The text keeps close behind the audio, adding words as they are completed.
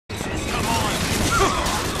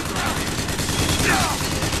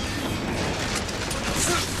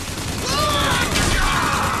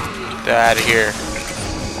Get out of here.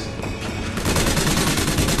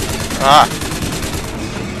 Ah!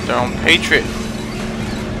 Their own patriot.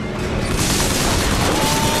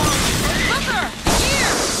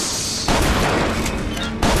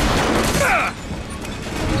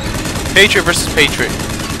 Patriot versus Patriot.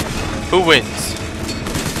 Who wins?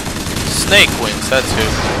 Snake wins, that's who.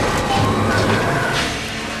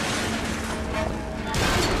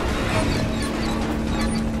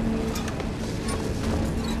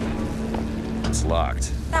 It's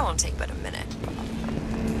locked. That won't take but a minute.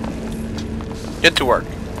 Get to work.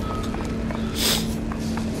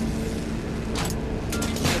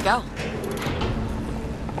 Here we go.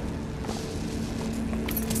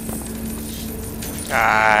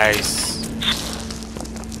 Nice.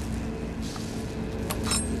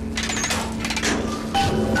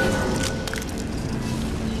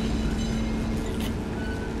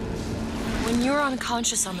 When you were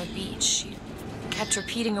unconscious on the beach, you kept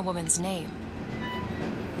repeating a woman's name.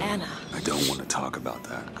 Anna. I don't want to talk about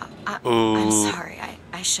that. I'm sorry.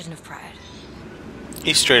 I shouldn't have pried.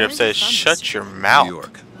 He straight up says, "Shut your mouth." New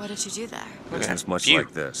York. What did you do there? Look at It's much you.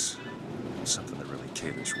 like this. Something that really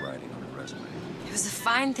caters writing on a resume. It was a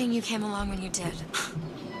fine thing you came along when you did.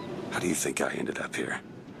 How do you think I ended up here?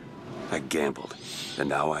 I gambled, and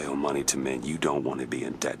now I owe money to men you don't want to be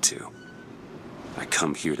in debt to. I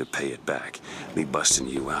come here to pay it back. Me busting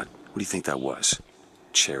you out, what do you think that was?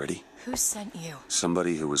 Charity? Who sent you?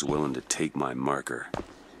 Somebody who was willing to take my marker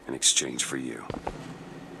in exchange for you.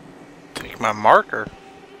 Take my marker.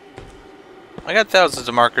 I got thousands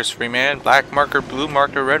of markers free, man. Black marker, blue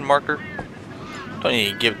marker, red marker. Don't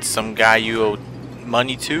need to give it to some guy you owe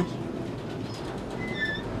money to.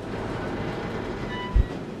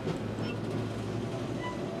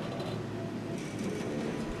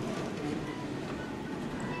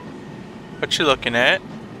 What you looking at?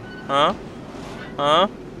 Huh? Huh?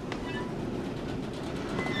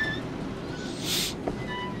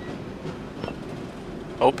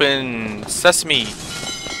 Open sesame.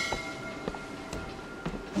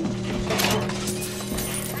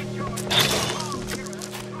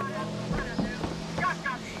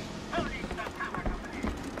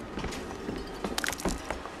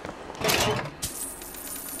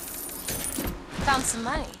 Found some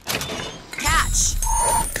money. Catch.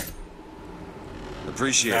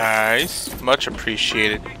 Appreciate it. Nice. Much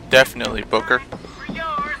appreciated. Definitely, Booker.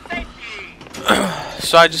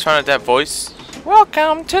 So I just found out that voice.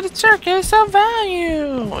 Welcome to the Circus of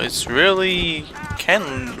Value. It's really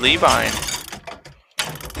Ken Levine.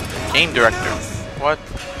 Game director. What?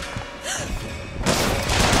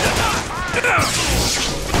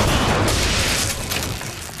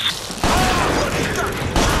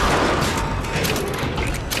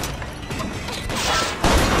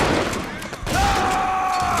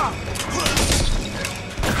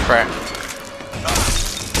 Crap.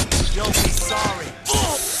 You'll be sorry.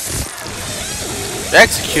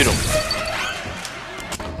 Execute him.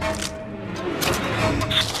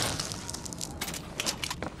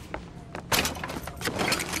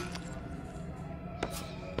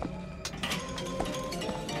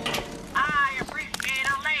 I appreciate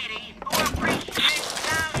a lady who appreciates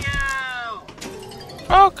value.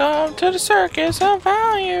 Welcome to the Circus of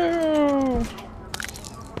Value.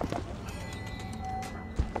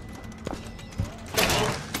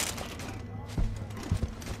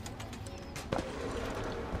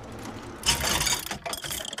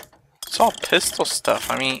 It's all pistol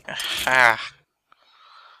stuff. I mean,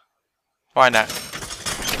 why not?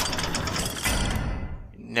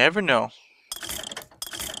 You never know.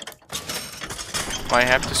 Might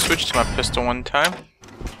have to switch to my pistol one time.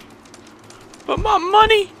 But my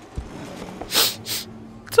money,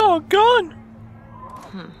 it's all gone.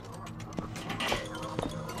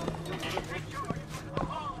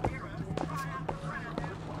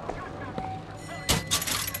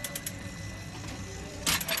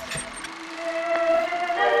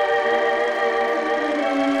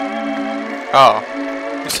 Oh,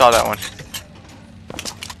 you saw that one.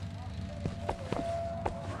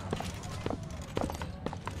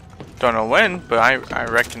 Don't know when, but I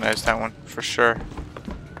recognize that one for sure.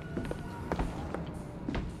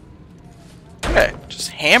 Yeah, just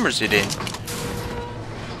hammers it in.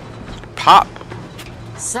 Pop.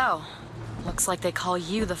 So, looks like they call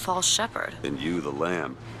you the false shepherd. And you the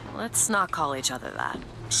lamb. Let's not call each other that.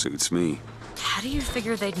 Suits me. How do you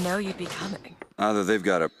figure they'd know you'd be coming? Either they've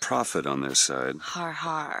got a prophet on their side, Har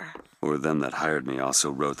har. or them that hired me also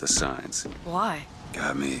wrote the signs. Why?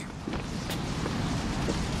 Got me.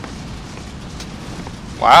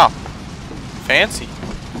 Wow. Fancy.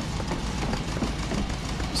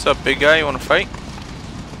 What's up, big guy? You wanna fight?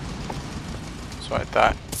 That's what I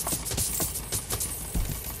thought.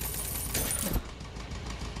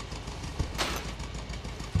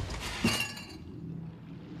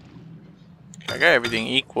 I got everything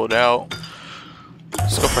equaled out.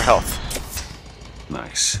 Let's go for health.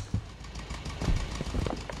 Nice.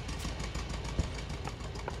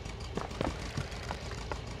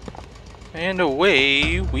 And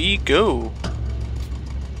away we go.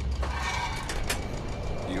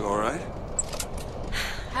 You alright?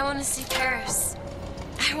 I want to see Paris.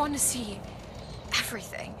 I want to see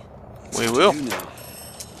everything. We will. You know,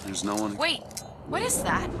 there's no one. Wait, what is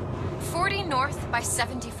that? 40 north by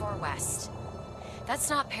 74 west. That's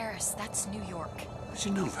not Paris, that's New York. How'd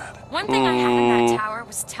you know that? One thing I had in that tower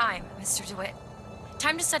was time, Mr. DeWitt.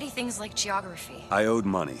 Time to study things like geography. I owed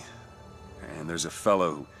money. And there's a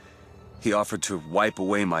fellow who... He offered to wipe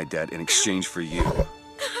away my debt in exchange for you.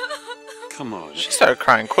 Come on. She started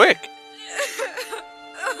crying quick.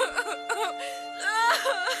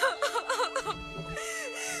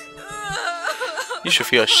 You should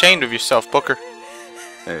feel ashamed of yourself, Booker.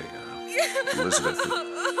 Hey, Elizabeth,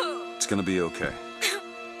 it's gonna be okay.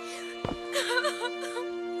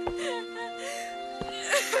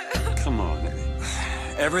 Come on.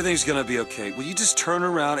 Everything's gonna be okay. Will you just turn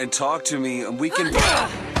around and talk to me and we can...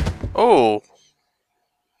 Oh.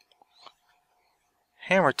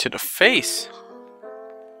 Hammer to the face.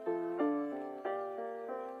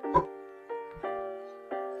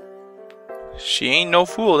 She ain't no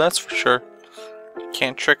fool, that's for sure.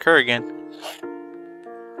 Can't trick her again.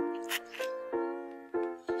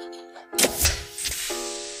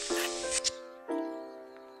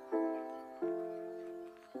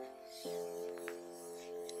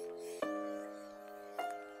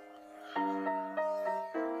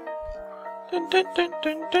 Dun, dun, dun,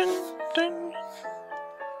 dun, dun, dun.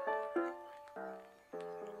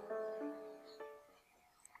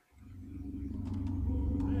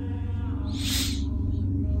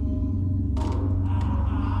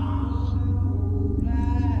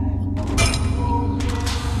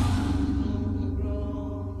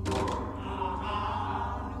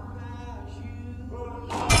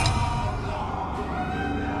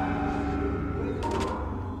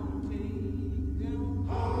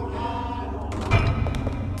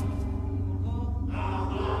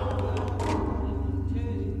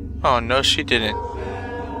 Oh no, she didn't.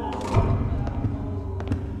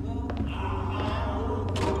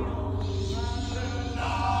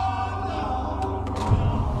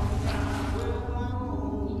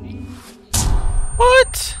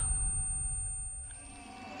 What?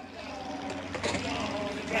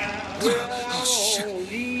 Oh, shit.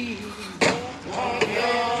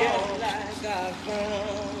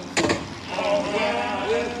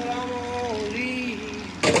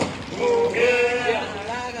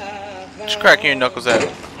 Just cracking your knuckles at.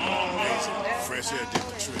 Fresh air did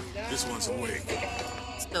the trick. This one's awake.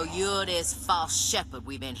 So you're this false shepherd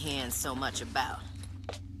we've been hearing so much about.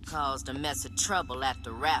 Caused a mess of trouble at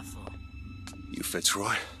the raffle. You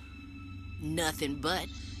Fitzroy? Nothing but.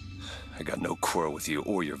 I got no quarrel with you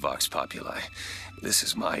or your Vox Populi. This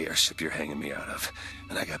is my airship you're hanging me out of,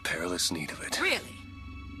 and I got perilous need of it. Really?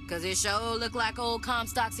 Cause it sure look like old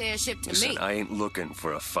Comstock's airship to Listen, me. I ain't looking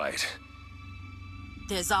for a fight.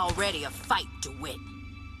 There's already a fight to win.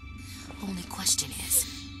 Only question is,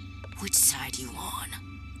 which side you on?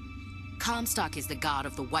 Comstock is the god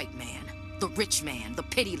of the white man, the rich man, the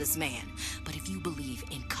pitiless man. But if you believe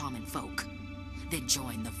in common folk, then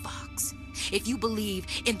join the Vox. If you believe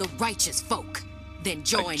in the righteous folk, then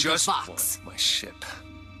join the Vox. Want my ship.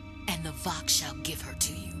 And the Vox shall give her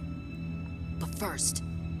to you. But first,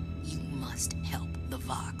 you must help the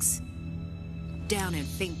Vox. Down in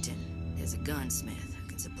Pinkerton, there's a gunsmith who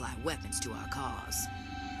can supply weapons to our cause.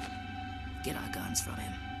 Get our guns from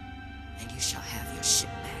him, and you shall have your ship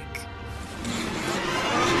back.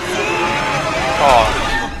 Oh.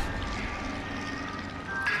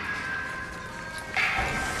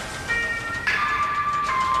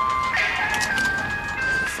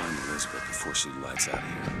 Find Elizabeth before she lights out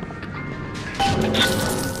here.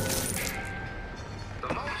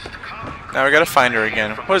 Now we gotta find her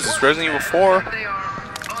again. What is this, Resident Evil 4?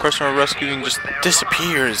 The person we're rescuing just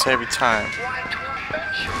disappears every time.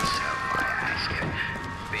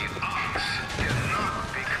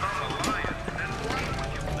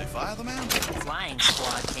 They fire the man? Flying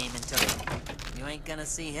squad came and took him. You ain't gonna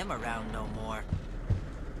see him around no more.